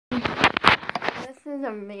is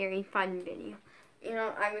a very fun video. You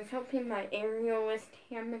know, I was hoping my aerialist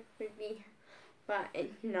hammock would be, but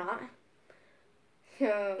it's not.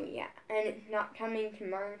 So, yeah, and it's not coming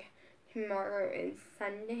tomorrow. Tomorrow is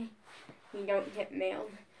Sunday. You don't get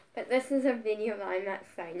mailed. But this is a video that I'm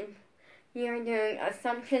excited for. We are doing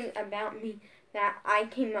assumptions about me that I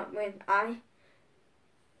came up with. I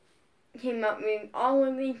came up with all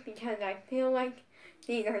of these because I feel like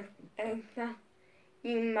these are things that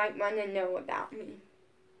you might want to know about me.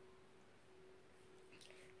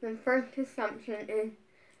 The first assumption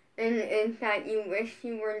is that you wish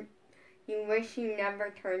you never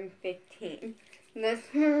turned 15. This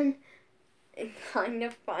one is kind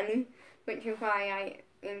of funny, which is why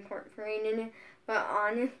I incorporated it. But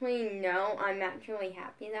honestly, no, I'm actually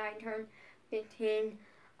happy that I turned 15.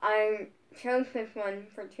 I chose this one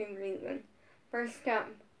for two reasons. First up,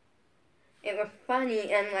 it was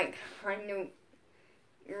funny and like kind of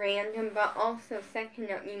random, but also second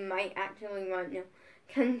up, you might actually want to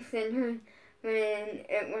consider when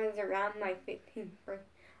it was around my 15th birthday.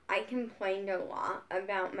 I complained a lot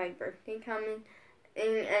about my birthday coming,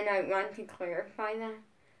 and I want to clarify that.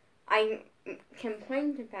 I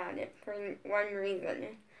complained about it for one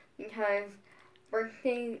reason, because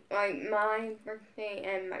birthday, like my birthday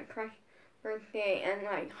and my crush birthday and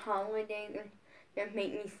like holidays just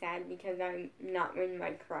make me sad because I'm not with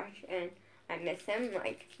my crush and I miss him,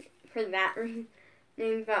 like for that reason.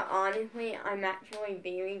 But honestly, I'm actually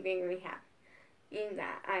very, very happy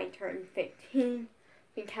that I turned 15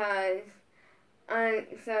 because,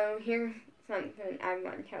 so here's something I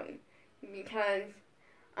want to tell you. Because,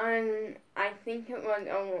 I think it was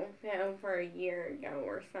a little bit over a year ago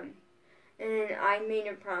or something. And I made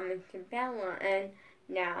a promise to Bella, and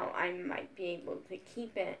now I might be able to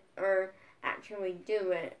keep it, or actually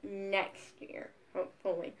do it next year,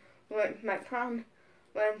 hopefully. What my promise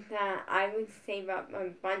was that I would save up a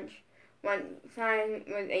bunch once I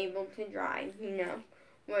was able to drive, you know,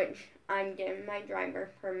 which I'm getting my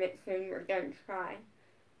driver's permit soon. We're gonna try,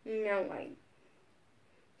 you know, like,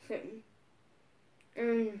 soon.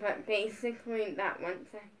 But basically, that once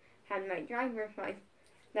I had my driver's license,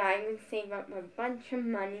 that I would save up a bunch of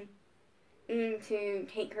money to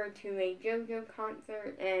take her to a JoJo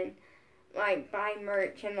concert and like buy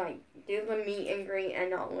merch and like do the meet and greet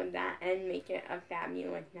and all of that and make it a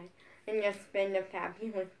fabulous night and just spend a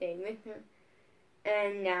fabulous day with her.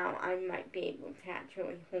 And now I might be able to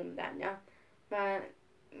actually hold that up, but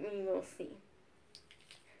we will see.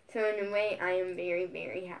 So in a way, I am very,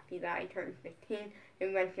 very happy that I turned 15.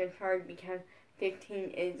 It was just hard because 15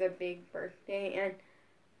 is a big birthday, and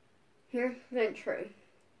here's the truth.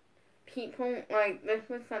 People, like, this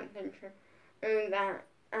was something true that,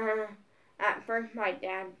 at first my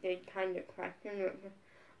dad did kind of question it.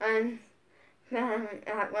 And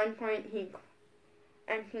at one point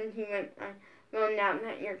I think he went, well, now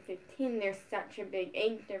that you're 15, there's such a big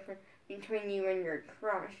age difference between you and your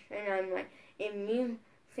crush. And I'm like, if you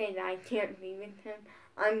say that I can't be with him,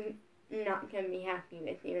 I'm not going to be happy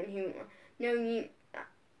with you. And he went, no, you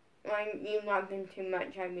love him too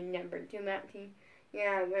much, I would never do that to you.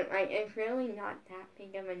 Yeah, but like, it's really not that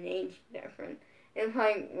big of an age difference. It's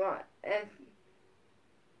like, what, if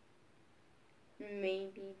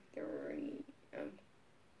maybe 3,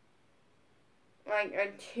 like a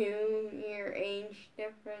 2-year age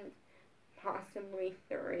difference, possibly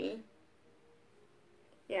 3.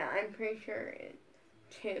 Yeah, I'm pretty sure it's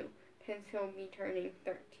 2, because he'll be turning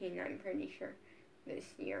 13, I'm pretty sure, this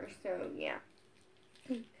year, so yeah.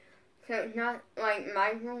 So not, like,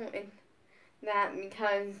 my rule is that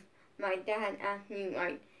because my dad asked me,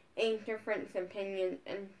 like, age difference opinions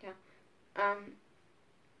and stuff,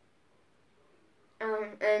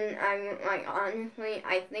 and I, like, honestly,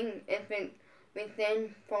 I think if it's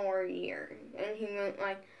within 4 years, and he went,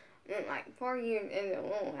 like, 4 years is a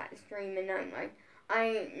little extreme, and I'm like,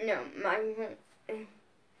 my rule is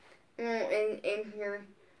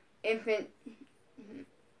if it's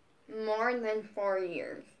more than 4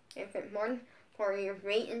 years, if it's more than 4 years,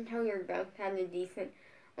 wait until you're both at a decent,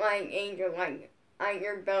 like, age of, like,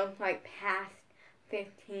 you're both, like, past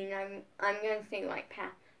 15. I'm gonna say, like,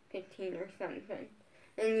 past 15 or something.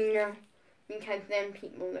 And, you know, because then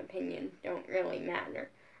people's opinions don't really matter.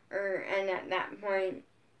 And at that point,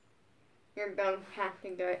 you're both past a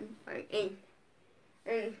good, like, age.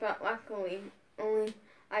 But luckily,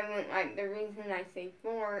 I went, like, the reason I say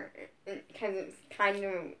 4 is because it's kind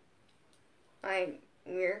of, like,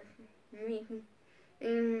 weird for me.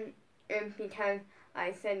 Is because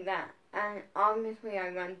I said that, obviously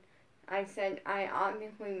I said I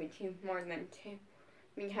obviously would choose more than 2,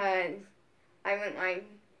 because I went, like,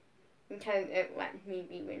 because it lets me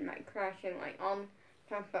be with my crush and, like, all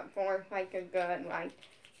stuff, but 4 is like a good like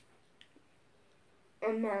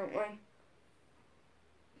amount, like,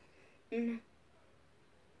 you know.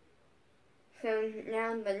 So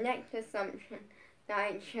now the next assumption that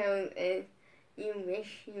I chose is you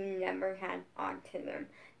wish you never had autism.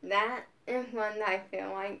 That is one that I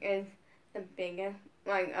feel like is the biggest,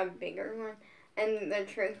 like a bigger one. And the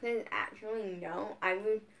truth is actually no.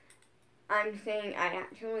 I'm saying I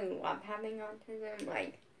actually love having autism.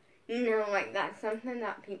 Like, you know, like that's something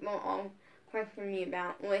that people all question me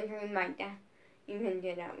about. Literally my dad even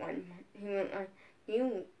did at one point. He was like,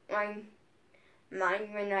 you, like,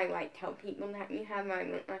 mind when I like tell people that you have, I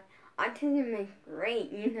went like, autism is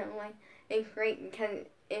great, you know, like it's great because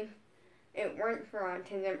if it weren't for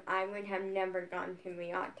autism, I would have never gone to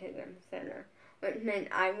the autism center, which meant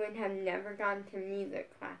I would have never gone to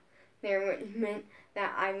music class there, which meant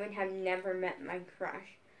that I would have never met my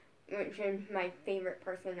crush, which is my favorite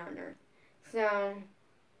person on earth. So,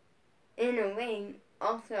 in a way,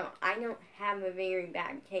 also, I don't have a very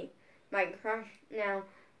bad case. My crush now,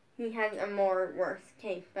 he has a more worse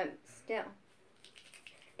case, but still.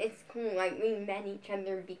 It's cool, like, we met each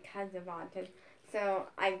other because of autism, so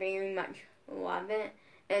I very much love it,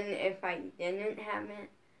 and if I didn't have it,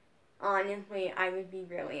 honestly, I would be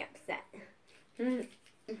really upset.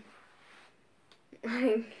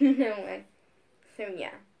 Like, you know what? So,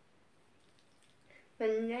 yeah. The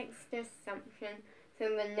next assumption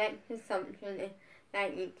is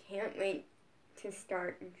that you can't wait to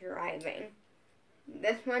start driving.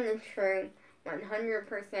 This one is true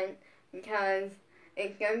 100% because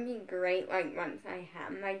it's going to be great, like, once I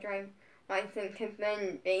have my driver's license, because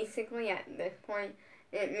then basically at this point,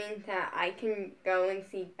 it means that I can go and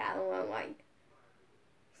see Bella, like,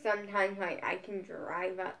 sometimes, like, I can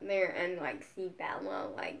drive up there and, like, see Bella,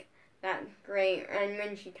 like, that's great. And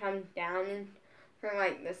when she comes down for,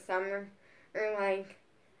 like, the summer, or, like,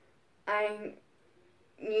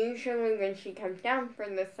 usually when she comes down for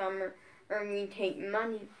the summer, or we take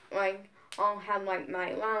money, like, I'll have, like,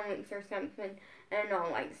 my allowance or something, and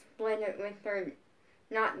I'll, like, split it with her.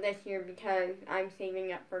 Not this year because I'm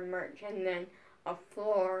saving up for merch and then a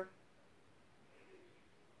floor.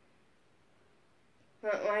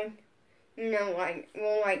 But, like, you know, like,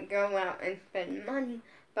 we'll, like, go out and spend money,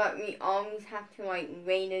 but we always have to, like,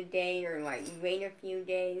 wait a day or, like, wait a few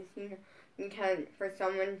days, you know, because for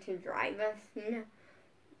someone to drive us, you know,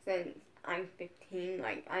 since I'm 15,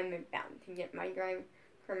 like, I'm about to get my driving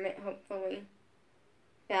permit, hopefully.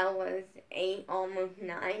 Bella's 8, almost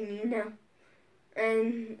 9, you know.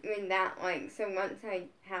 And with that, like, so once I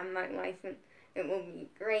have my license, it will be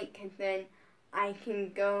great, because then I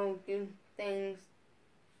can go do things,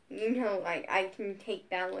 you know, like, I can take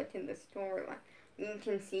Bella to the store, like, we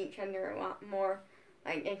can see each other a lot more,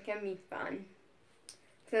 like, it can be fun.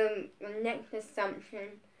 So, the next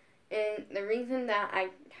assumption is, the reason that I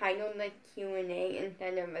titled the Q&A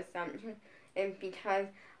instead of assumption is because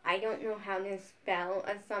I don't know how to spell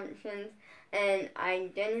assumptions, and I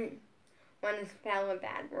didn't want to spell a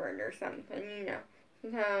bad word or something, you know.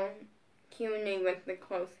 So, Q&A was the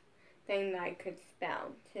closest thing that I could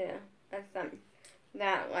spell to assumption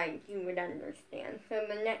that, like, you would understand. So,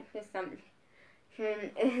 the next assumption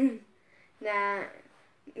is that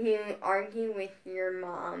you argue with your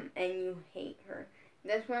mom and you hate her.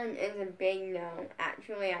 This one is a big no.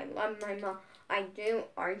 Actually, I love my mom. I do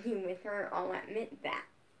argue with her, I'll admit that.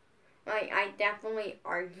 Like, I definitely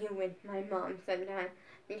argue with my mom sometimes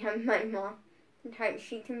because my mom, sometimes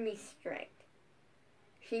she can be strict.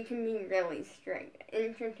 She can be really strict.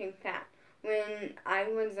 Interesting fact, when I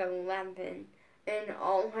was 11 and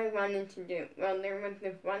all I wanted to do, well, there was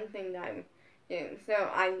this one thing that I would do. So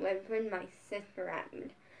I lived with my sister at the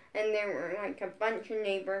and there were like a bunch of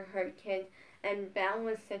neighborhood kids, and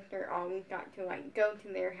Bella's sister always got to like go to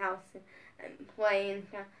their house and play and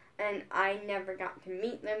stuff, and I never got to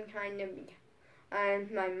meet them kind of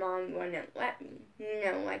because my mom wouldn't let me, you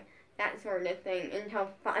know, like that sort of thing, until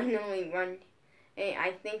finally one day,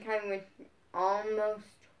 I think I was almost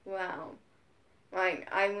 12, like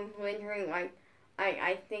I was literally like,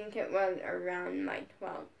 I think it was around my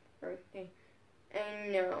 12th birthday.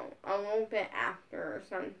 And no, a little bit after or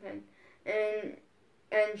something. And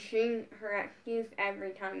her excuse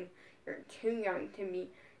every time, you're too young to be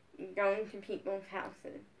going to people's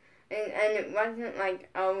houses. And it wasn't like,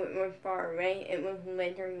 oh, it was far away. It was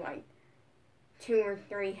literally like 2 or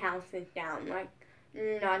 3 houses down. Like,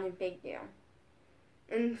 not a big deal.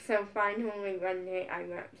 And so finally one day I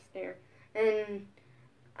went upstairs. And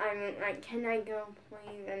I went like, can I go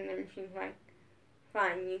please? And then she's like,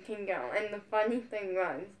 fine, you can go. And the funny thing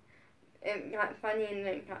was, it got funny and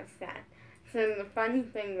then it got sad. So the funny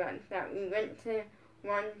thing was that we went to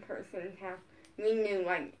one person's house. We knew,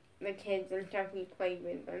 like, the kids and stuff, we played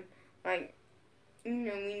with them. Like,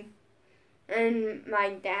 and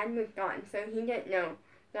my dad was gone, so he didn't know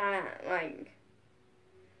that, like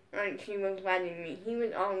she was letting me. He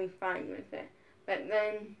was always fine with it. But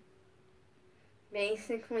then,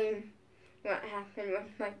 basically, what happened was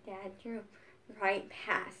my dad drove right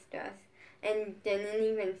past us and didn't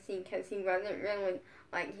even see, because he wasn't really,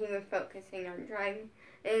 like, he was focusing on driving,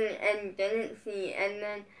 and didn't see,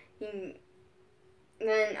 and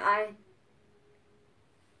then I,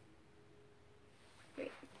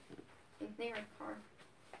 wait, is there a car?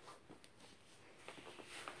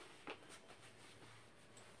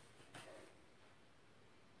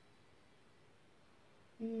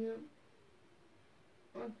 No.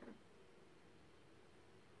 Okay.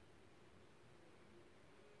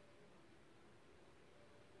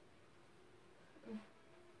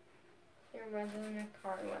 There wasn't a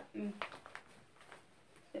car. Let me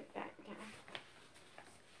sit back down.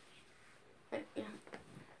 But yeah.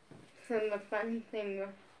 So the funny thing was,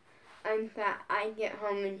 that I get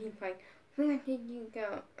home and he's like, "Where did you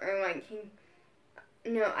go?" Or like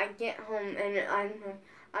I get home and I'm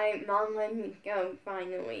like, Mom let me go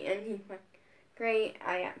finally, and he's like, "Great,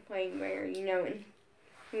 I got played where," and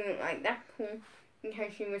he was like, "That's cool,"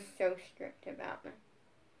 because she was so strict about it.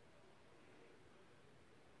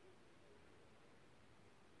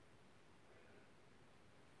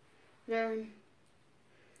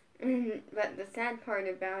 But the sad part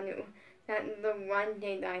about it was that the one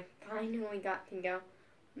day that I finally got to go,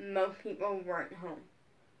 most people weren't home.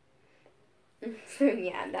 So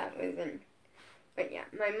yeah, that wasn't. But yeah,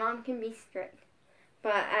 my mom can be strict,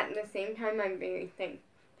 but at the same time, I'm very thankful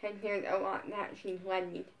because there's a lot that she's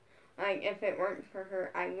led me to. Like, if it weren't for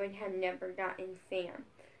her, I would have never gotten Sam.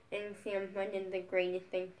 And Sam's one of the greatest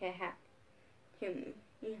things to happen to me.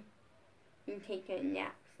 You take a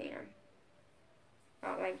nap, Sam.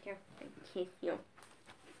 I'd like to kiss you.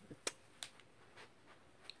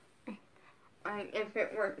 If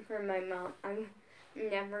it weren't for my mom, I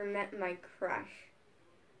never met my crush.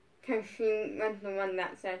 Because she was the one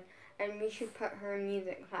that said, and we should put her in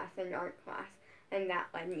music class and art class. And that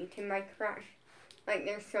led me to my crush. Like,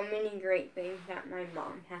 there's so many great things that my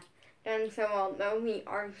mom has done. So although we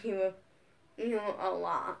argue, a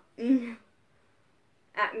lot,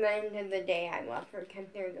 at the end of the day, I love her because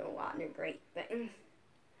there's a lot of great things.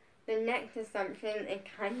 The next assumption is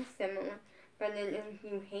kind of similar, but it is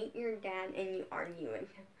you hate your dad and you argue with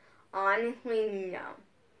him. Honestly, no.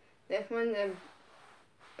 This one's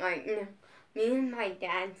no. Me and my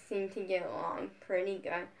dad seem to get along pretty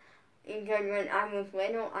good. Because when I was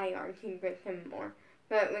little, I argued with him more.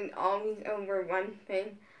 But it was always over one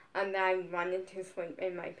thing, that I wanted to sleep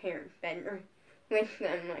in my parents' bedroom with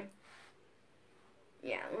them,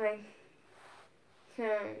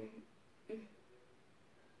 so,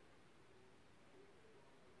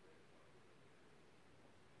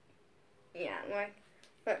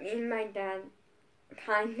 but me and my dad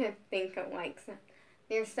kind of think alike. So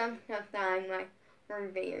there's some stuff that I'm like, we're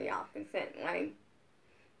very opposite. Like,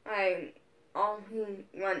 he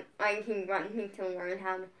wants me to learn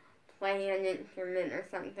how to play an instrument or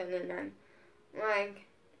something, and I'm like,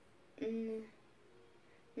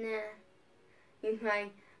 nah. He's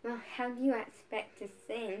like, well, how do you expect to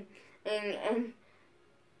sing? And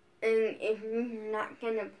if you're not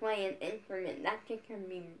gonna play an instrument, that just can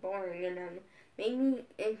be boring. And maybe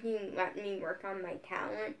if you let me work on my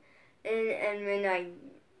talent, and when I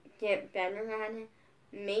get better at it,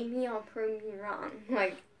 maybe I'll prove you wrong.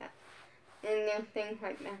 Like that. And there's things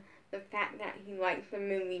like that. The fact that he likes the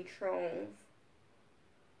movie Trolls.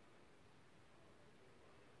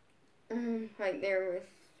 Like, there was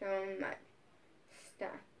so much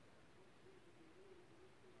stuff.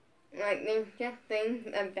 Like, there's just things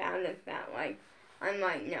about it that, like, I'm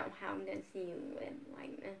like, no, how does he live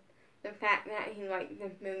like this? The fact that he likes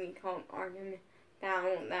this movie called Artemis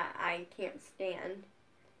Fowl that I can't stand.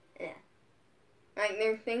 Yeah. Like,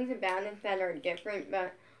 there's things about it that are different,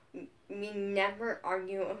 but we never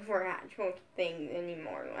argue over actual things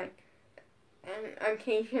anymore. Like,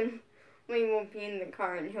 occasionally we'll be in the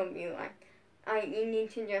car and he'll be like, you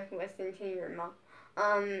need to just listen to your mom.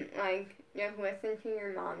 Just listen to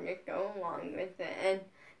your mom, just go along with it. And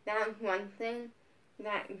that's one thing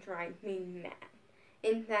that drives me mad.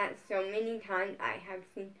 Is that so many times I have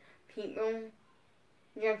seen people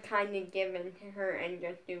just kind of give in to her and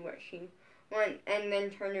just do what she wants, and then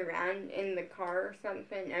turn around in the car or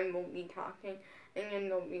something and we'll be talking, and then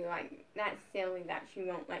they'll be like, that's silly that she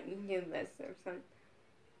won't let you do this or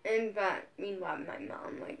something. But we love my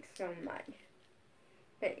mom, like, so much.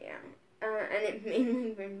 But yeah. And it's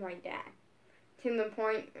mainly with my dad, to the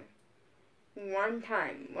point, one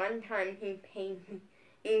time he paid me,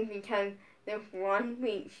 because this one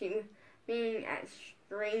week she was being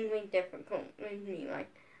extremely difficult with me, like,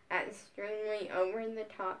 extremely over the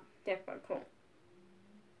top difficult.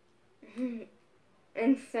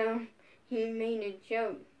 And so he made a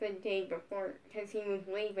joke the day before, because he was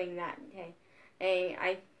leaving that day. And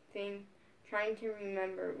I think, trying to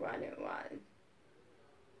remember what it was.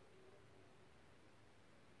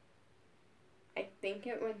 I think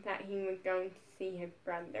it was that he was going to see his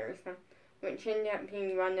brother or something, which ended up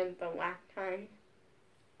being one of the last times.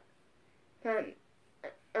 But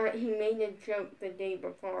he made a joke the day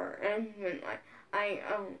before, and went like,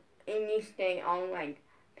 in this day I'll, like,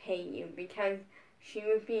 pay you, because she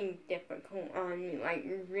was being difficult on me, like,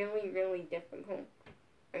 really, really difficult.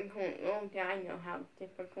 And little did I know how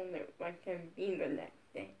difficult it was to be the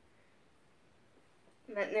next day.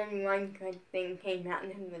 But then one good thing came out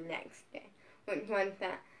of the next day, which was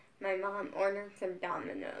that my mom ordered some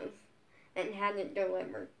Domino's and had it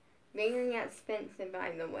delivered. Very expensive,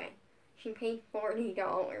 by the way. She paid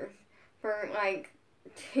 $40 for, like,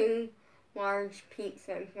 2 large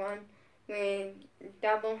pizzas, one with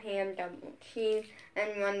double ham, double cheese,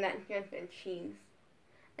 and one that's just a cheese.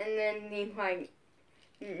 And then these, like,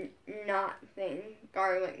 knot thing,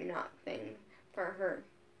 garlic knot thing for her.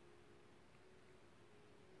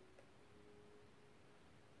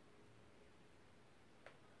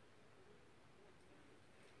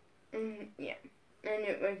 Yeah, and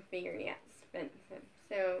it was very expensive,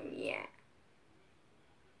 so yeah.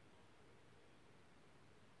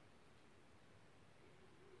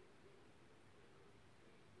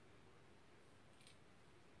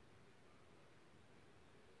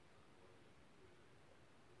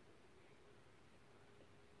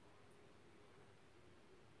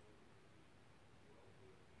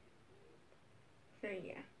 So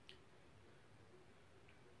yeah.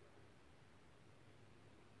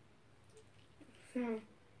 So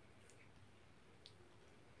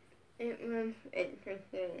it was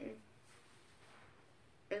interesting.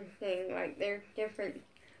 And saying, like, there's different,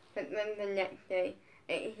 but then the next day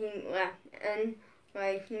he left, and,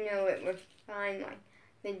 like, it was fine. Like,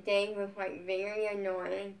 the day was, like, very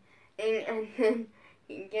annoying, and then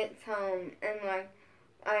he gets home, and, like,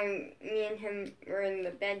 me and him were in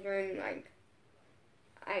the bedroom, like,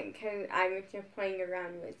 cause I was just playing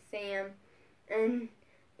around with Sam, and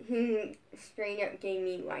he straight up gave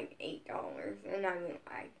me, like, $8, and I was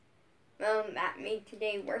like, well, that made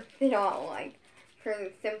today worth it all, like, for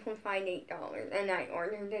the simplified $8, and I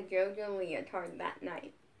ordered a JoJo leotard that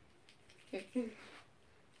night.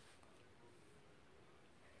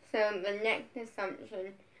 So the next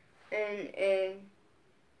assumption is,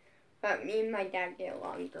 but me and my dad get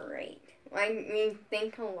along great. Like, we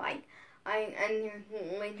think alike. And there's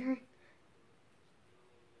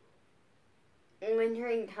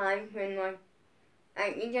literally times when, like,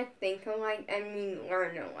 we just think alike and we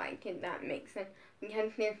learn alike, if that makes sense.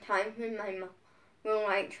 Because there's times when my mom will,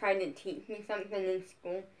 like, try to teach me something in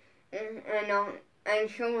school, and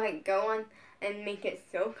she'll, like, go on and make it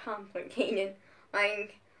so complicated,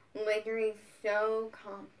 like, literally so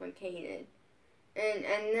complicated, and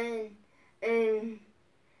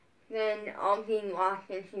then I'll be lost,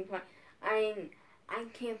 and she's like, I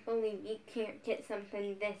can't believe you can't get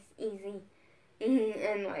something this easy,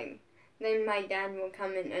 and, like, then my dad will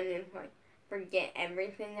come in and it's like, forget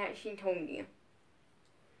everything that she told you.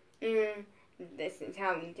 This is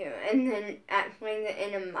how we do it. And then explain it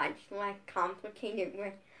in a much less complicated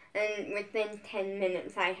way. And within 10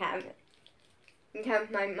 minutes I have it. Because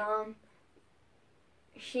my mom,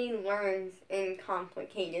 she learns in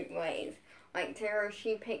complicated ways. Like, to her,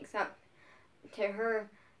 she picks up, to her,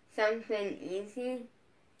 something easy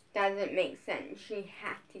doesn't make sense. She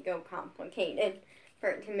has to go complicated for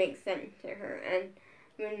it to make sense to her. And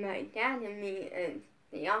with my dad and me, it's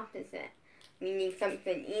the opposite. We need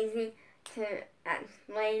something easy to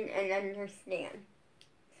explain and understand.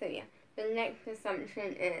 So yeah, the next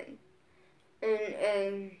assumption is,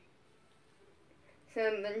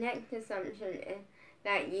 so the next assumption is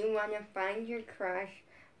that you want to find your crush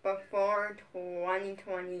before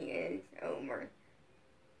 2020 is over.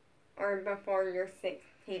 Or before your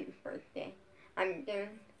 16th birthday.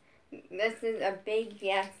 This is a big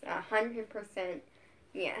yes, 100%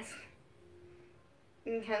 yes.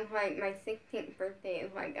 Because, like, my 16th birthday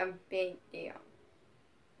is, like, a big deal.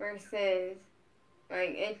 Versus,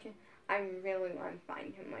 like, I really want to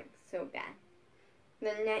find him, like, so bad.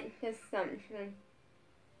 The next assumption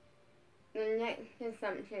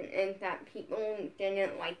is that people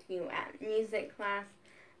didn't like you at music class,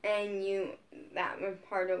 and that was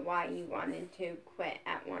part of why you wanted to quit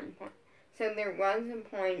at one point. So there was a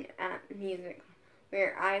point at music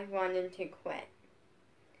where I wanted to quit.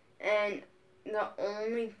 And the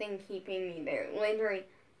only thing keeping me there, literally,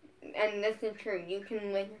 and this is true, you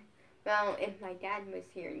can literally, well, if my dad was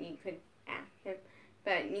here, you could ask him,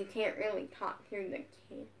 but you can't really talk through the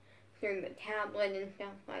tablet and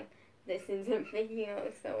stuff, like, this is a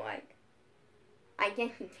video, so, like, I guess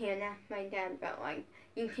you can ask my dad, but, like,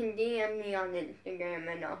 you can DM me on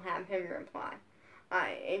Instagram and I'll have him reply,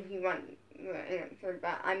 if you want the answer,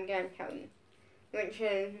 but I'm gonna tell you, which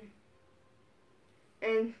is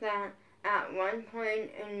that at one point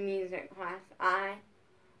in music class, I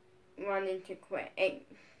wanted to quit. It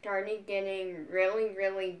started getting really,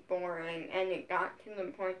 really boring, and it got to the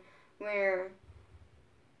point where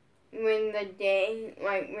when Wednesday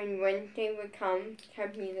would come,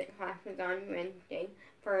 because music class was on Wednesday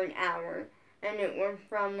for an hour, and it was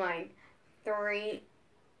from like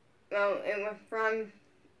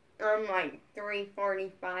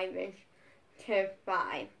 3:45-ish to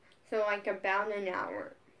 5, so like about an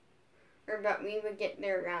hour. But we would get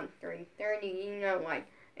there around 3:30, like,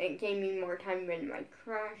 it gave me more time with my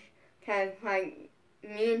crush, because, like,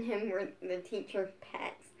 me and him were the teacher's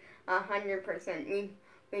pets, 100%. We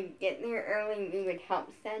would get there early, we would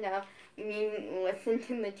help set up, we would listen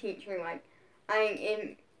to the teacher, like,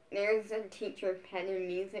 there's a teacher's pet in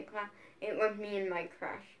music class, it was me and my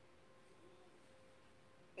crush.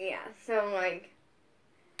 Yeah, so, like,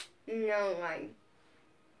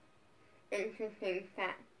 interesting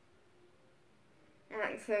fact.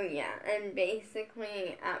 So yeah, and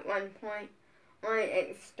basically at one point,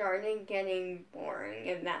 it started getting boring,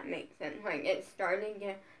 if that makes sense. Like, it started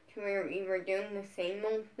to where we were doing the same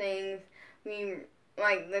old things. The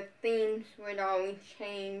themes would always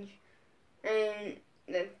change, and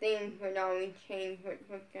which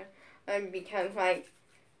was good, because, like,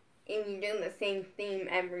 if you do the same theme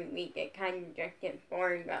every week, it kind of just gets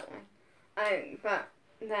boring, but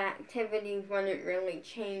the activities wouldn't really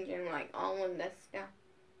change, and, like, all of this stuff.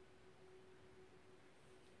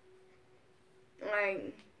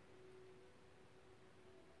 Like,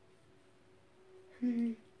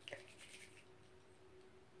 and,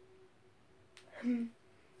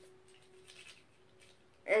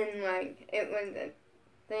 like, it was a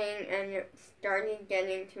thing, and it started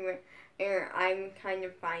getting to it where I'm kind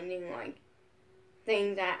of finding, like,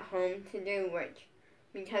 things at home to do, which,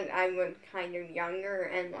 because I was kind of younger,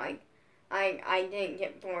 and, like, I didn't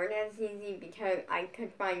get bored as easy because I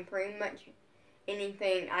could find pretty much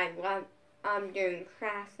anything I loved. Doing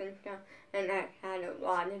crafts and stuff, and I had a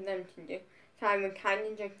lot of them to do. So I was kind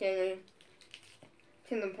of just getting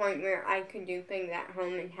to the point where I could do things at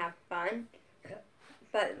home and have fun.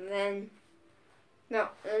 But then, the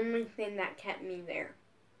only thing that kept me there,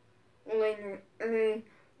 literally,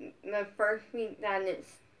 the first week that it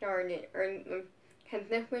started, because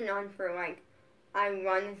this went on for, like, I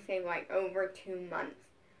want to say, like, over 2 months,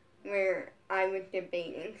 where I was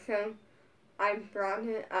debating. So I brought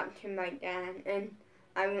it up to my dad, and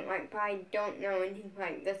I was like, but I don't know, and he's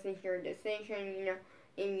like, this is your decision,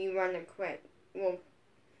 if you want to quit, we'll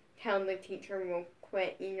tell the teacher we'll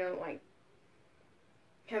quit, like,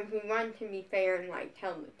 because we want to be fair and, like,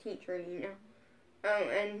 tell the teacher, but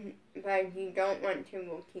if you don't want to,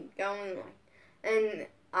 we'll keep going, like, and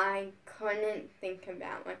I couldn't think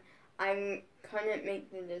about, like, I couldn't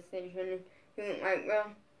make the decision, and he was like,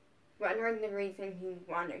 well, what are the reasons you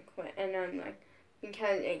want to quit? And I'm like,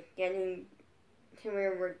 because it's getting to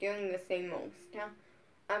where we're doing the same old stuff.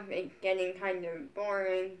 It's getting kind of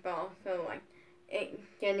boring, but also, like, it's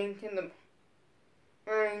getting to the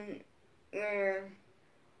point where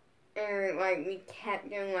like, we kept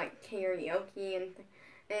doing, like, karaoke and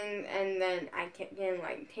then I kept getting,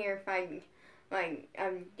 like, terrified, like,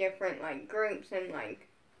 of different, like, groups, and, like,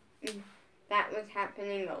 that was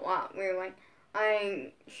happening a lot, where, like,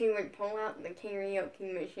 she would pull out the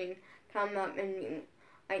karaoke machine, come up and be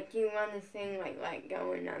like, do you want to sing, like, Let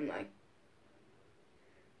Go? And I'm like,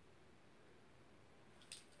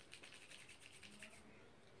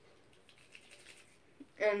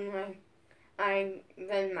 and, like,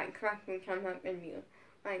 then my crush would come up and be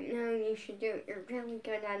like, no, you should do it, you're really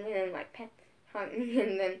good at it, and, like, pet me,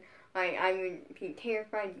 and then, like, I would be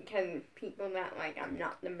terrified because of people that, like, I'm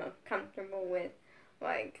not the most comfortable with,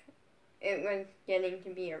 like, it was getting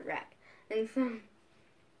to be a wreck. And so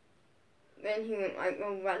then he went like,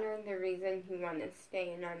 well, what are the reasons you want to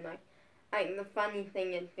stay? And I'm like, the funny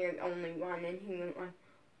thing is there's only one. And he went like,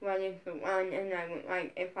 what is the one? And I went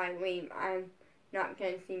like, if I leave, I'm not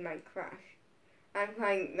going to see my crush. I'm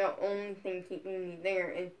like, the only thing keeping me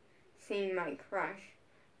there is seeing my crush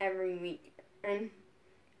every week. And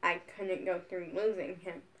I couldn't go through losing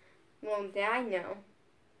him. little did I know,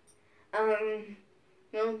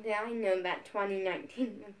 little did I know that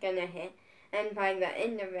 2019 was gonna hit, and by the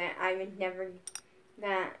end of it, I was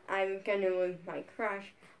gonna lose my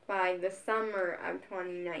crush by the summer of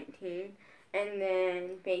 2019, and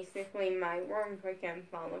then basically my world was gonna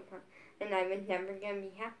fall apart, and I was never gonna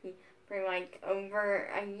be happy for like over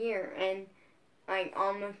a year and like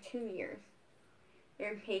almost 2 years.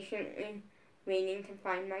 You're patiently waiting to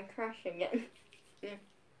find my crush again.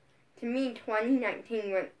 To me,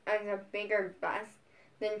 2019 was a bigger bust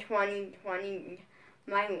than 2020.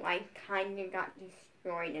 My life kind of got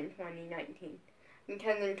destroyed in 2019.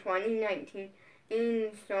 Because in 2019,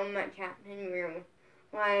 so much happened. We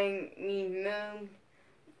moved,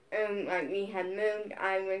 we had moved.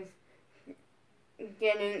 I was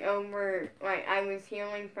getting over, I was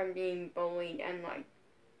healing from being bullied and,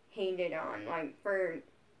 hated on, for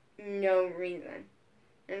no reason.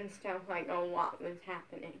 And stuff, a lot was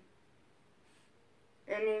happening.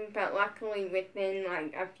 But luckily within,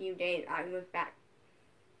 a few days, I was back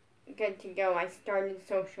good to go. I started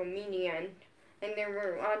social media, and there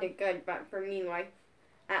were a lot of good, but for me,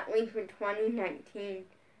 at least for 2019,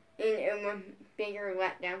 it was a bigger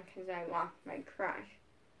letdown because I lost my crush.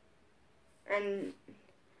 And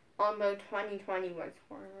although 2020 was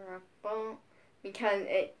horrible, because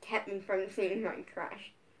it kept me from seeing my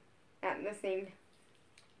crush at the same time.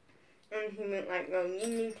 And he went well, you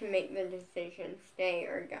need to make the decision, stay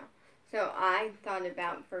or go. So I thought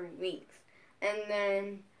about for weeks. And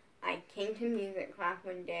then I came to music class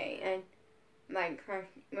one day, and my crush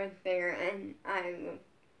was there, and I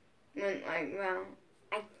went well,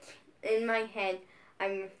 in my head, I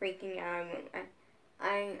was freaking out.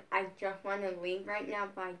 I just want to leave right now,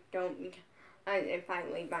 but I don't, because if I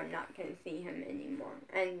leave, I'm not going to see him anymore.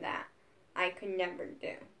 And that I could never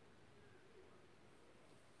do.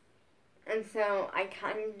 And so I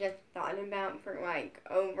kind of just thought about for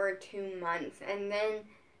over 2 months, and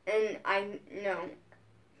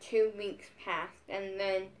 2 weeks passed, and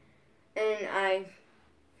then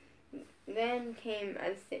came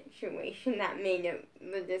a situation that made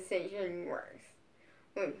the decision worse,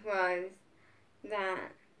 which was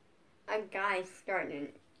that a guy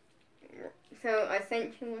started. So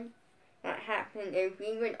essentially, what happened is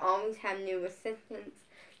we would always have new assistants,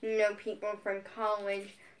 people from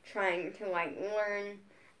college trying to learn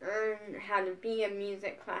how to be a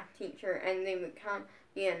music class teacher, and they would come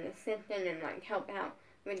be an assistant and help out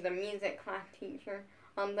with the music class teacher,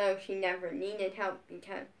 although she never needed help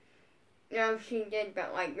because, she did,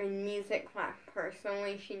 but in music class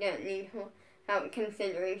personally, she didn't need help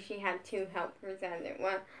considering she had 2 helpers as it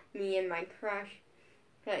was, me and my crush.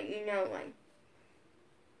 But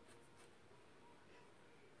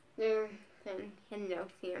they're can no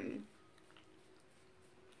see me.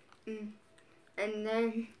 And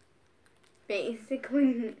then,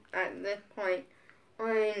 basically, at this point,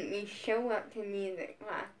 when we show up to music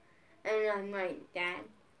class, and I'm Dad,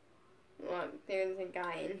 look, there's a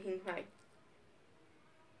guy, and he's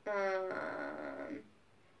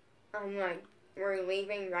I'm we're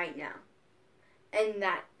leaving right now. And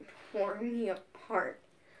that tore me apart.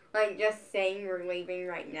 Just saying we're leaving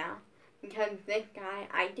right now. Because this guy,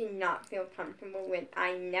 I did not feel comfortable with.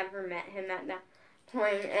 I never met him at that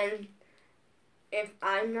point, and if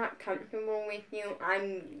I'm not comfortable with you,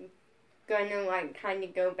 I'm gonna kind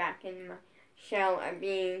of go back in my shell of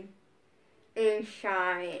being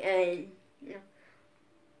shy and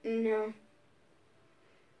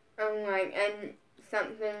and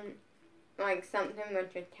something was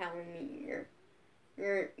just telling me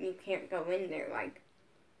you can't go in there.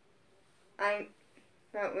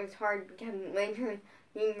 That was hard because later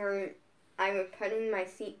I was putting my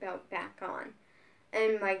seatbelt back on,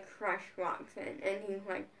 and my crush walks in, and he's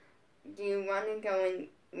do you want to go in?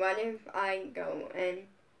 What if I go and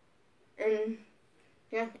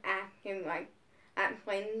just ask him,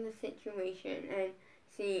 explain the situation and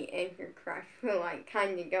see if your crush will,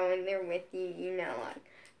 kind of go in there with you,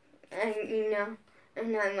 and,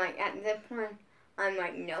 and I'm at this point, I'm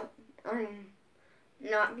nope,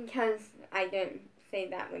 not because I didn't say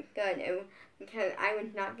that was good, it was because I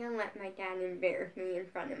was not going to let my dad embarrass me in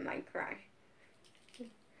front of my crush.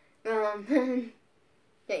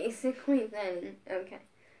 Basically then, okay,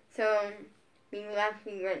 so we left,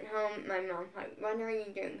 we went home, my mom's what are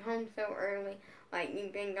you doing home so early?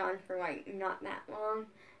 You've been gone for, not that long,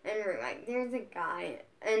 and we're there's a guy,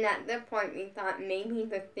 and at that point we thought maybe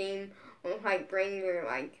the theme was,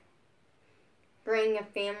 bring a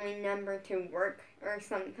family member to work or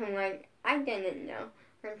something I didn't know,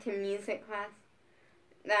 or to music class,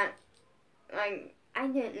 that, I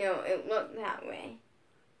didn't know it looked that way.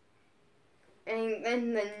 And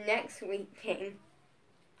then the next week came.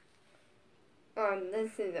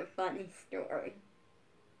 This is a funny story.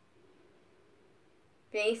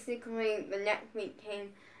 Basically, the next week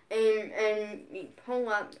came, and we pull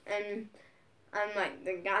up, and I'm like,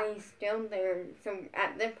 the guy is still there. So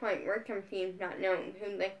at this point, we're confused, not knowing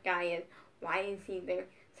who this guy is. Why is he there?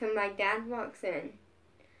 So my dad walks in,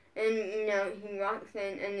 and he walks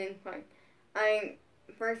in, and it's like,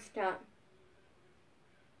 first up,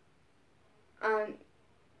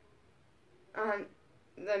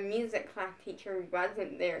 the music class teacher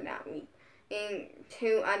wasn't there that week, and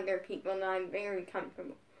two other people that I'm very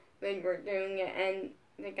comfortable with were doing it, and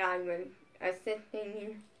the guy was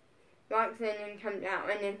assisting, walks in and comes out,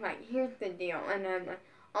 and it's like, here's the deal, and I'm like,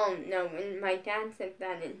 oh no, and my dad said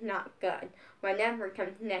that is not good. Whatever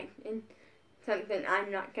comes next is something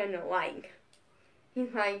I'm not gonna like.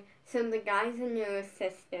 He's like, so the guy's a new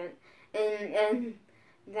assistant, and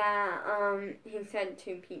that, he said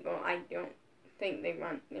to people, I don't think they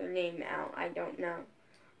want their name out, I don't know.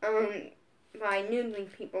 But I knew these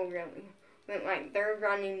people really went like, they're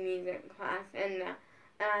running music class, and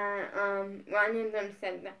one of them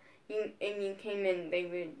said that if you came in, they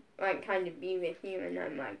would, like, kind of be with you, and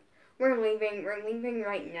I'm like, we're leaving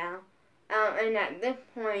right now. And at this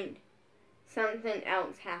point, something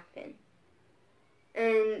else happened.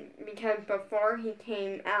 And because before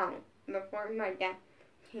my dad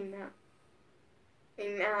came out,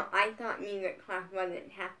 I thought music class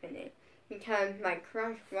wasn't happening, because my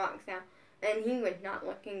crush walks out, and he was not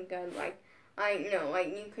looking good,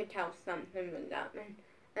 you could tell something was up,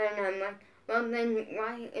 and I'm like, well then,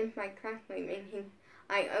 why is my crush leaving?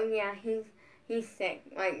 He's sick,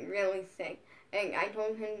 like, really sick, and I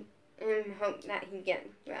told him hope that he gets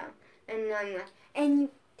well, and I'm like, and you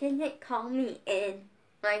didn't call me in,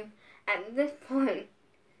 like, at this point,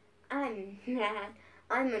 I'm mad,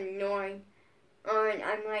 I'm annoyed, and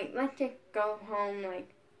I'm like, let's just go home, like,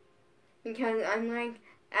 because I'm like,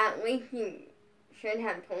 at least you should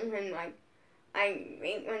have told him, like,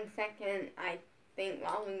 wait 1 second, I think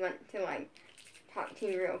Wally wants to, like, talk to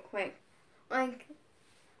you real quick. Like,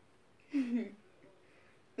 we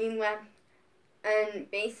left, and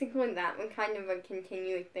basically that was kind of a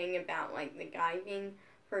continuous thing about, like, the guy being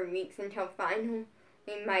for weeks until finally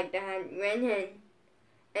my dad went in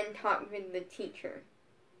and talked with the teacher.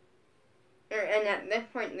 And at this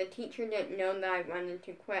point, the teacher didn't know that I wanted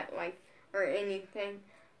to quit, like, or anything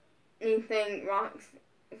rocks.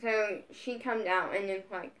 So she comes out and is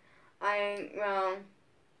like,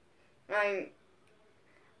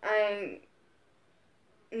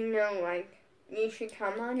 you should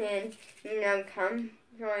come on in, come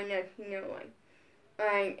join us,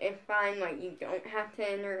 it's fine, like, you don't have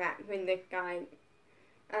to interact with this guy,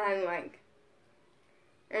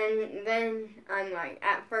 and then I'm like,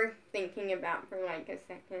 at first thinking about for like a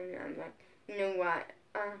second, I'm like, you know what,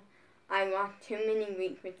 I lost too many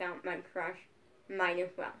weeks without my crush, might as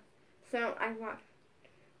well. So I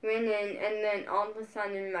went in, and then all of a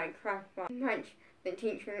sudden my crush walked. The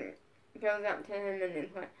teacher goes up to him and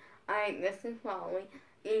is like, this is Wally,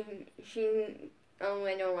 and she's a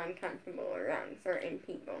little uncomfortable around certain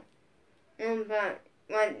people. But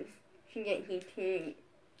once she gets used to it,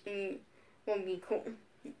 she will be cool.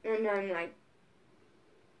 And I'm like,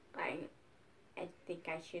 I think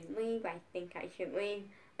I should leave,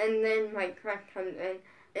 And then my crush comes in,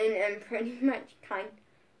 and I'm pretty much kind of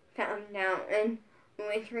found out, and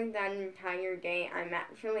literally that entire day, I'm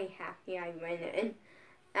actually happy I went in.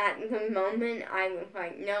 At the moment, I was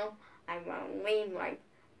like, no, I want to leave, like,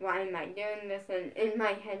 why am I doing this? And in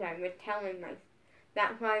my head, I was telling myself,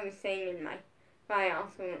 that's what I was saying but I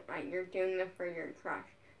also went like, you're doing this for your crush.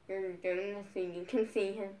 You're doing this so you can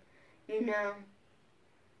see him,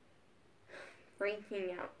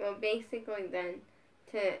 freaking out. Well, basically then,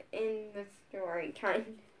 to end the story,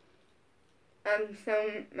 so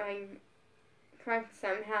my crush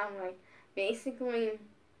somehow, like, basically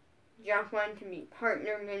just wanted to be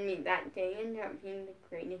partnered with me that day. Ended up being the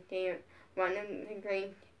greatest day, one of the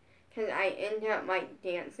greatest, because I ended up, like,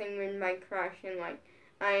 dancing with my crush, and, like,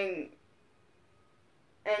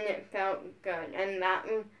 and it felt good, and that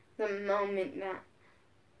was the moment that,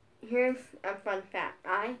 here's a fun fact,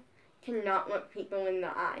 I cannot look people in the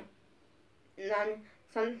eye.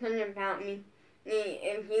 Something about me,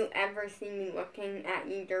 if you ever see me looking at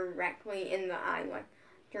you directly in the eye, like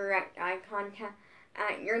direct eye contact,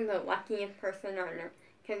 you're the luckiest person on earth,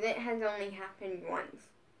 because it has only happened once,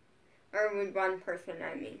 or with one person,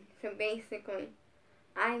 I mean. So basically,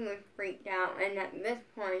 I was freaked out, and at this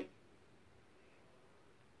point,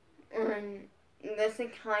 this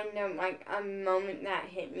is kind of like a moment that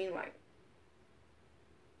hit me, like,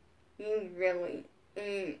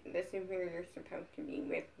 this is where you're supposed to be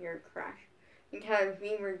with your crush. Because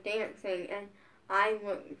we were dancing and I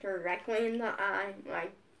looked directly in the eye,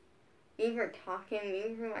 like, we were talking,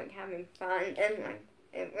 we were, like, having fun, and, like,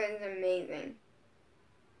 it was amazing.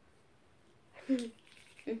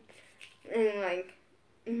 And, like,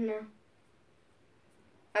 you know,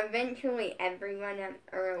 eventually everyone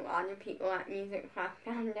or a lot of people at music class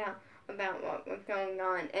found out about what was going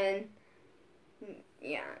on, and,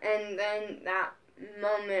 yeah, and then that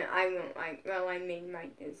moment I went like, well, I made my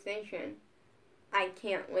decision. I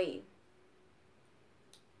can't leave.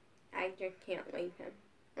 I just can't leave him.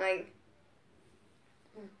 Like,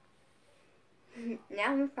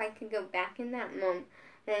 now if I could go back in that moment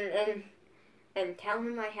and tell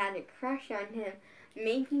him I had a crush on him,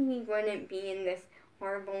 maybe we wouldn't be in this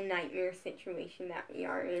horrible nightmare situation that we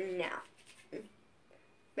are in now.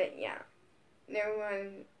 But yeah, there was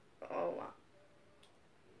a lot.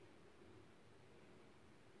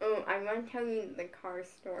 Oh, I want to tell you the car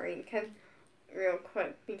story real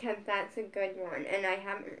quick, because that's a good one, and I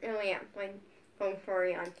haven't really explained the whole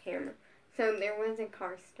story on camera. So there was a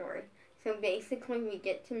car story. So basically we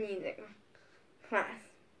get to music class,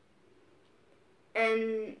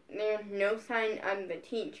 and there's no sign of the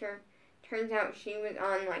teacher. Turns out she was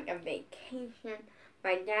on like a vacation.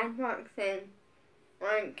 My dad walks in,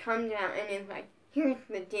 comes out, and is like, here's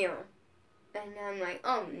the deal. And I'm like,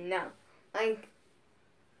 oh no. Like,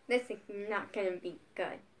 this is not going to be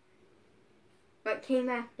good. What came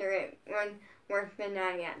after it was worse than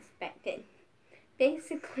I expected.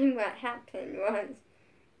 Basically what happened was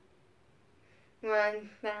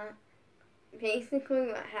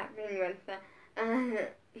that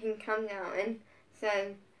he comes out and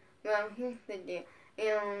says, well, here's the deal.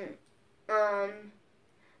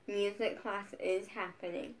 Music class is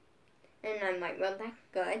happening. And I'm like, well, that's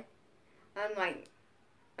good. I'm like,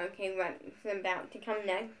 okay, what's about to come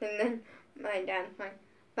next? And then my dad's like,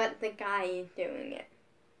 but the guy is doing it.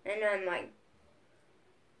 And I'm like,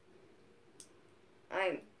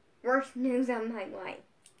 worst news of my life.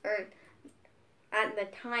 Or at the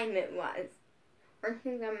time it was. Worst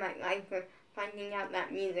news of my life was finding out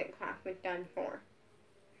that music class was done for.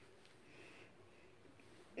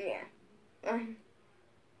 Yeah.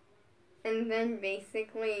 And then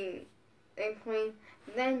basically,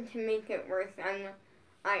 then to make it worse,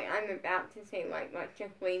 I'm about to say, like, let's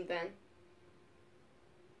just leave then.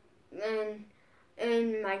 Then,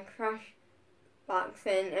 and my crush walks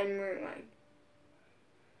in, and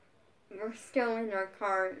we're still in our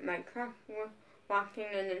car. My crush walked in,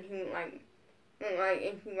 and then he was like,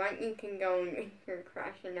 if you want, you can go and meet your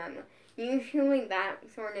crush. And I'm like, usually that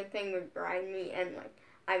sort of thing would bribe me, and, like,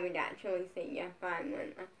 I would actually say yes, but I'm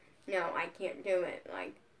like, no, I can't do it.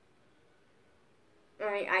 Like,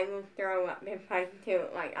 I will throw up if I do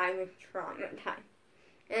it. Like, I was traumatized.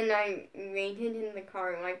 And I waited in the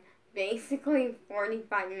car, like, basically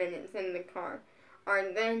 45 minutes in the car.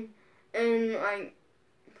 And like,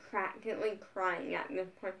 practically crying at this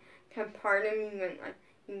point. Because part of me went,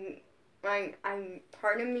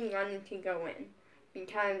 part of me wanted to go in.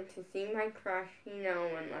 Because to see my crush, and,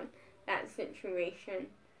 like, that situation.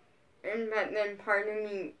 But then part of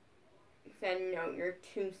me said, no, you're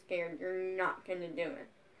too scared. You're not going to do it.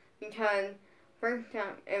 Because, first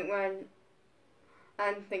up, it was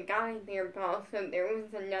the guy there, but also there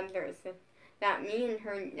was another that me and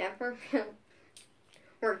her never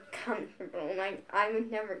were comfortable. Like, I was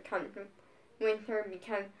never comfortable with her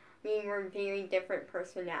because we were very different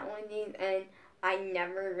personalities, and I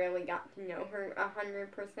never really got to know her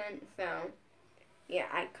 100%, so, yeah,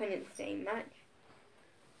 I couldn't say much.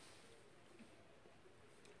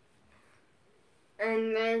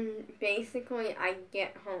 And then, basically, I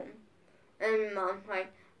get home, and Mom's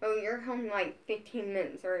like, oh, you're home like 15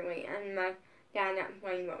 minutes early, and my dad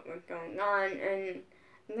explained what was going on, and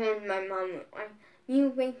then my mom was like, you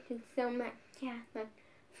wasted so much gas, and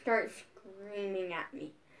start screaming at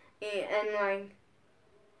me,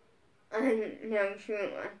 no, she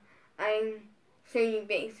was like, so you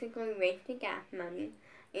basically wasted gas money,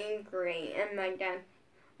 and great, and my dad,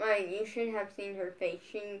 like, you should have seen her face,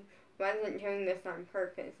 she wasn't doing this on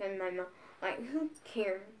purpose, and my mom, like, who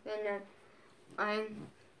cares, and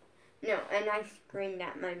and I screamed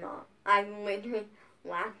at my mom. I literally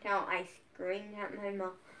laughed out. I screamed at my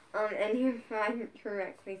mom. And if I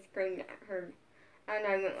directly screamed at her, and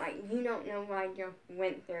I went like, you don't know what I just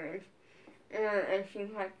went through. And she's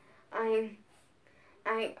like, oh,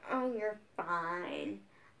 you're fine.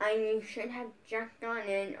 You should have just gone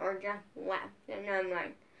in or just left. And I'm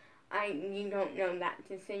like, you don't know, that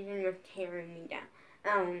decision was tearing me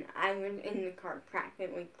down. I was in the car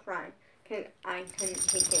practically crying. because I couldn't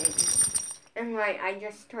take it anymore. And, like, I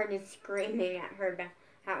just started screaming at her about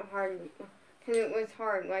how hard it was. Because it was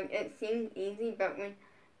hard. Like, it seemed easy, but when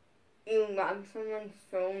you love someone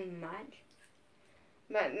so much,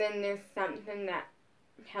 but then there's something that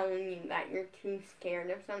telling you that you're too scared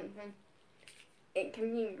of something, it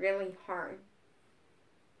can be really hard.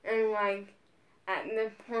 And, like, at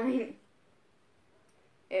the point,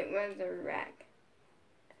 it was a wreck.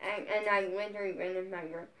 And I literally went in my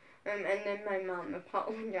room. And then my mom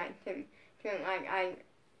apologized to me. She was like, I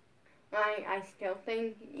still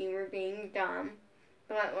think you were being dumb,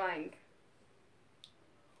 but, like,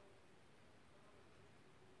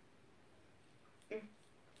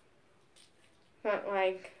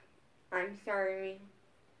 I'm sorry.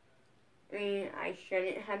 I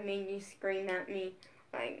shouldn't have made you scream at me,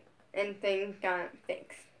 like, and things got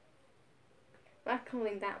fixed.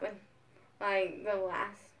 Luckily, that was, like, the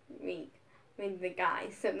last week with the guy,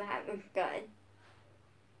 so that was good.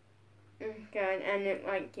 Good, and it,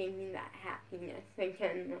 like, gave me that happiness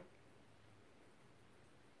again.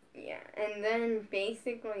 Yeah, and then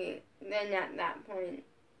basically, then at that point,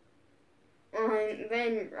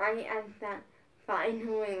 then right as that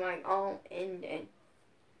finally, like, all ended,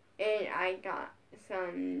 and I got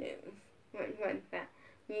some news, which was that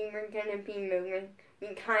we were gonna be moving.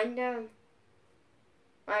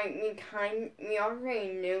 We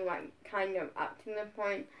already knew, like, kind of up to the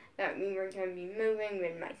point that we were gonna be moving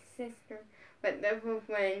with my sister, but this was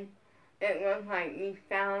when it was like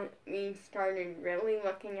we started really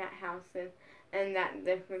looking at houses, and that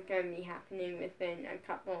this was gonna be happening within a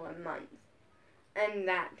couple of months. And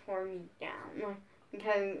that tore me down,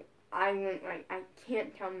 because I went, like, I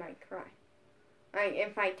can't tell my crush. Like,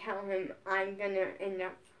 if I tell him, I'm gonna end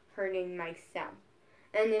up hurting myself.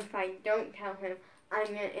 And if I don't tell him, I'm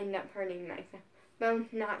gonna end up hurting myself.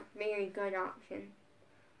 Both not very good options.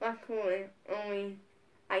 Luckily,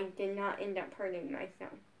 I did not end up hurting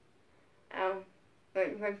myself. But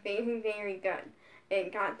it was very, very good.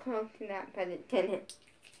 It got close to that, but it didn't.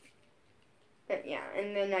 But yeah,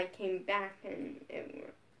 and then I came back and it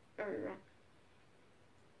was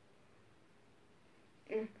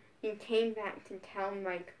he came back to tell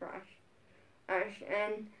my crush.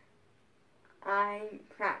 And I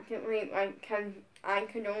practically, like, cause I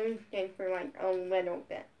could only stay for, like, a little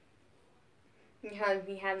bit. Because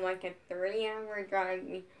we had, like, a 3-hour drive.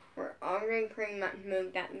 We were already pretty much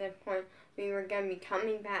moved at this point. We were going to be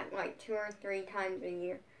coming back, like, 2 or 3 times a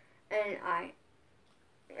year. And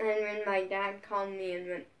when my dad called me and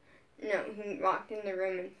went, no, he walked in the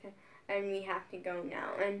room and said, and we have to go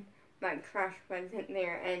now. And my crush wasn't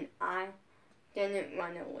there, and I didn't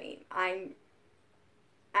want to leave. I,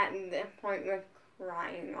 at this point, was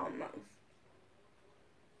crying almost.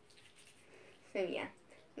 So yeah,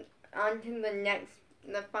 on to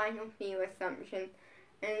the final few assumptions.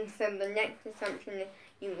 And so the next assumption is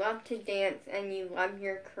you love to dance and you love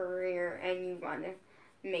your career and you want to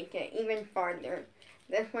make it even farther.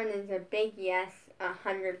 This one is a big yes,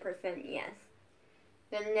 100% yes.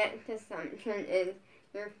 The next assumption is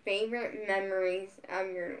your favorite memories of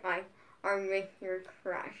your life are with your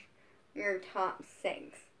crush, your top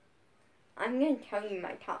 6. I'm going to tell you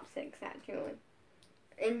my top 6 actually.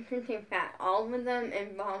 Interesting fact, all of them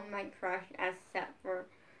involve my crush except for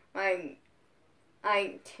like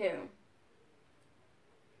 2.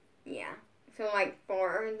 Yeah. So, like,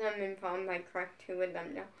 4 of them involve my crush, 2 of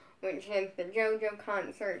them no. Which is the JoJo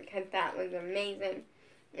concert, because that was amazing.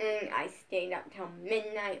 And I stayed up till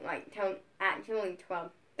midnight, like, till actually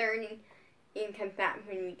 12:30, because that's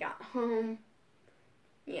when we got home.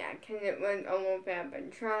 Yeah, because it was a little bit of a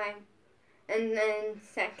drive. And then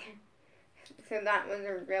second, so that was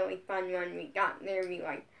a really fun one. We got there, me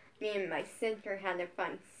and my sister had a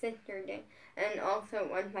fun sister day. And also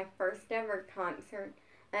it was my first ever concert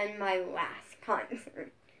and my last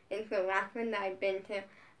concert. It's the last one that I've been to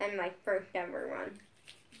and my first ever one.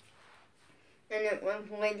 And it was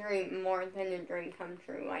literally more than a dream come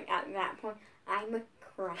true. Like, at that point, I was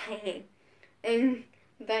crying. And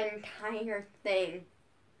the entire thing.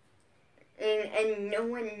 And no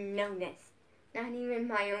one noticed. Not even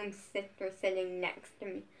my own sister sitting next to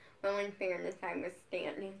me. Well, in fairness, I was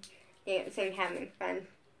standing, dancing, having fun.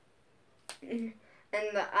 And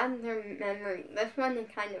the other memory, this one is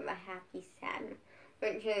kind of a happy sad,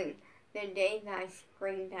 which is the day that I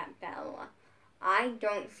screamed at Bella. I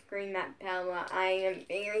don't scream at Bella. I am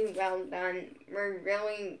very well done. We're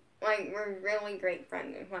really great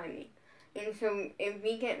friends, is what I mean. And so if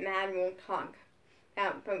we get mad, we'll talk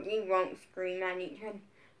out, but we won't scream at each other.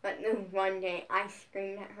 But then one day, I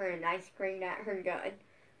screamed at her, and I screamed at her good.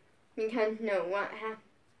 Because, no, what happened?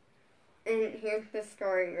 And here's the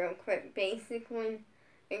story real quick. Basically,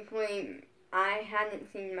 I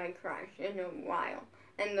hadn't seen my crush in a while.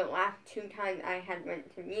 And the last 2 times I had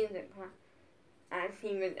went to music class as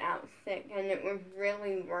he was out sick. And it was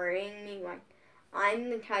really worrying me. Like, I'm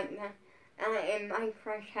the type that, and my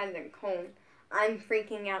crush has a cold. I'm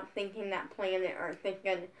freaking out thinking that planet Earth is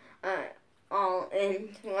gonna all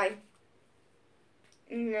end. Like,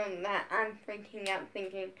 that I'm freaking out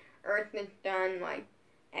thinking Earth is done, like,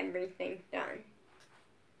 everything's done.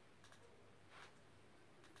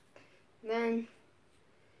 Then,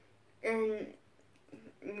 and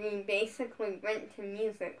we basically went to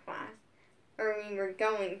music class, or we were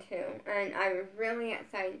going to, and I was really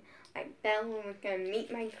excited. Like, Bella was gonna meet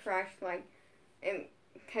my crush, like,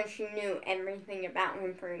 because she knew everything about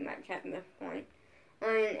him pretty much at this point.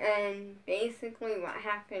 And basically what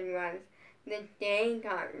happened was the day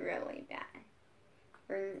got really bad.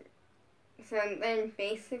 So then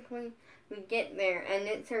basically we get there and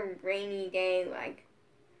it's a rainy day. Like,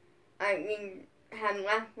 we had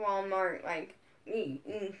left Walmart. Like, we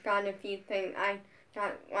got a few things. I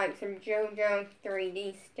got like some JoJo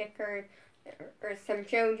 3D stickers or some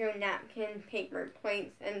JoJo napkin paper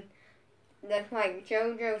plates and this like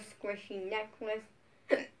JoJo squishy necklace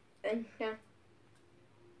and stuff.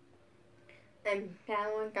 And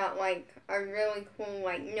Bella got like a really cool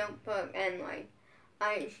like notebook and like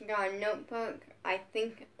she got a notebook, I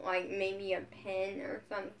think like maybe a pen or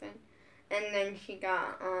something. And then she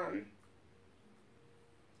got a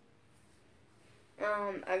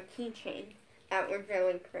keychain that was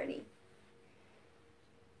really pretty.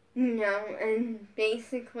 And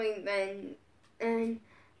basically then and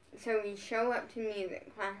so we show up to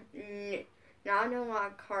music class. Not a lot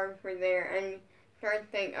of cars were there, and we start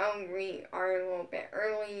thinking, oh, we are a little bit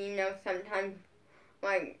early. Sometimes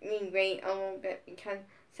like we wait a little bit because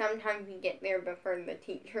sometimes we get there before the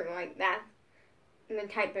teacher. Like, that's the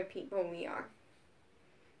type of people we are.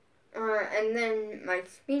 And then my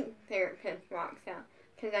speech therapist walks out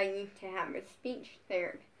because I used to have a speech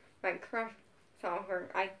therapist. My crush saw her.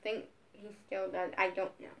 I think he still does. I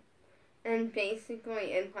don't know. And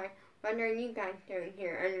basically, it's like, what are you guys doing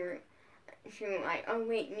here? And she went like, oh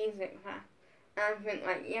wait, music class. I went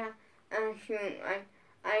like, yeah. And she went like,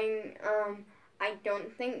 I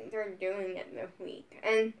don't think they're doing it this week.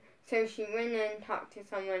 And so she went in and talked to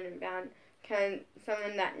someone about it,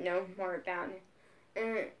 someone that knows more about it.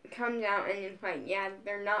 And it comes out and it's like, yeah,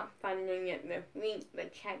 they're not funding it this week. The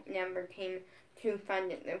check never came to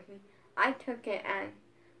fund it this week. I took it as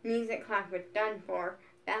music class was done for.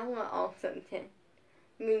 Bella also did.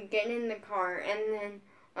 We get in the car and then,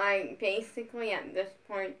 like, basically at this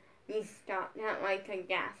point, we stopped at, like, a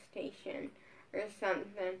gas station or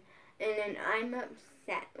something. And then I'm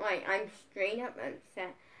upset. Like, I'm straight up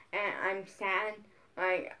upset. And I'm sad.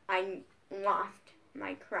 Like, I lost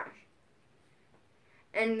my crush.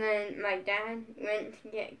 And then my dad went to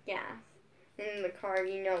get gas in the car,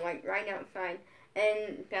 like, right outside.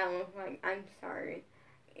 And Bella was like, I'm sorry.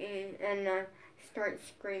 And start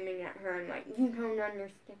screaming at her. I'm like, you don't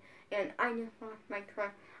understand. And I just lost my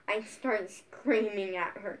crush. I start screaming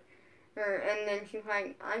at her. And then she's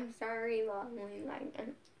like, I'm sorry, Lolly.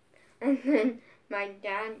 And then my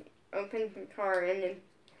dad opens the car and then,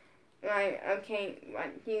 like, okay,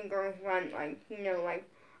 what do you girls want? Like,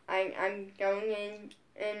 I'm going in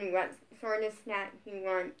and what sort of snack you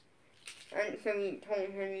want. And so we told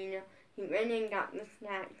him, he went and got the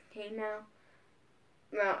snacks, came out.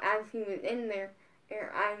 Well, as he was in there,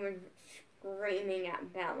 I was screaming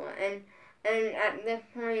at Bella. And at this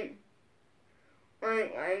point,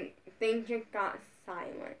 like things just got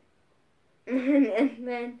silent.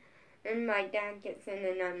 and my dad gets in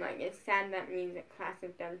and I'm like, it's sad that music class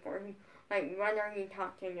is done for him. Like, what are you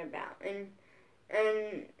talking about? And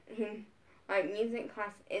he, like, music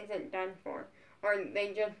class isn't done for. Or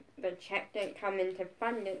the check didn't come in to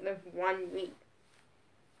fund it this 1 week.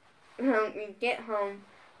 We get home,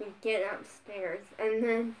 we get upstairs,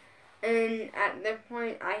 and at this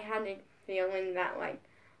point I had a feeling that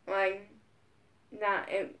that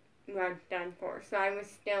it was done for. So I was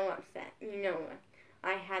still upset.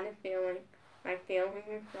 I had a feeling. My feeling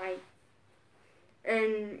was right.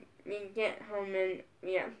 And we get home and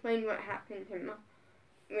we explain what happened to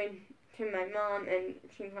my mom, and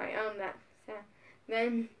she's like, oh, that's sad.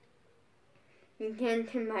 Then we get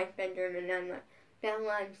into my bedroom and I'm like,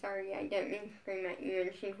 Bella, I'm sorry, I didn't mean to scream at you.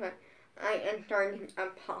 And she's like, I started to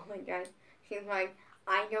apologize. She's like,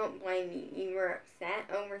 I don't blame you. You were upset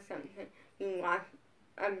over something. You lost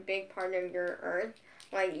a big part of your earth.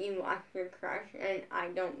 Like, you lost your crush, and I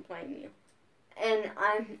don't blame you. And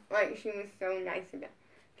I'm, like, she was so nice about it,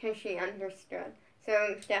 because she understood. So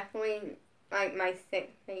it's definitely like my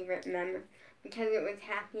sixth favorite memory because it was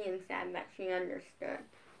happy and sad that she understood.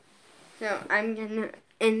 So I'm gonna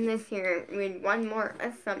end this here with one more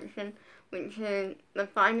assumption, which is the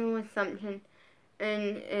final assumption,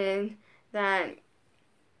 and is that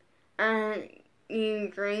you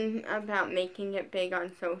dream about making it big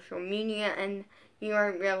on social media, and you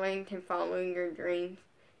are willing to follow your dreams,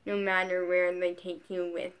 no matter where they take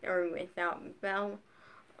you with or without Belle.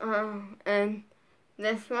 And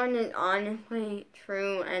this one is honestly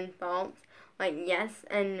true and false, like yes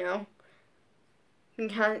and no.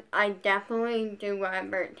 Because I definitely do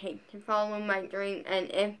whatever it takes to follow my dream, and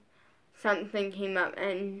if something came up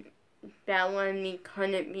and Bella and me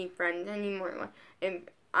couldn't be friends anymore, like if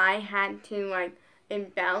I had to, like,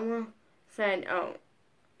 if Bella said, oh,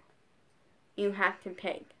 you have to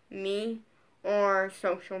pick me or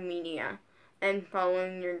social media and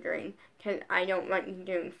following your dream, because I don't like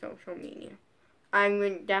doing social media, I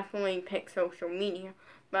would definitely pick social media.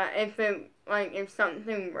 But if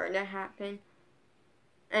something were to happen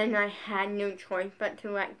and I had no choice but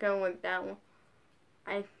to let go of Bella,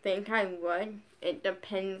 I think I would. It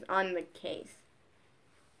depends on the case.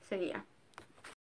 So yeah.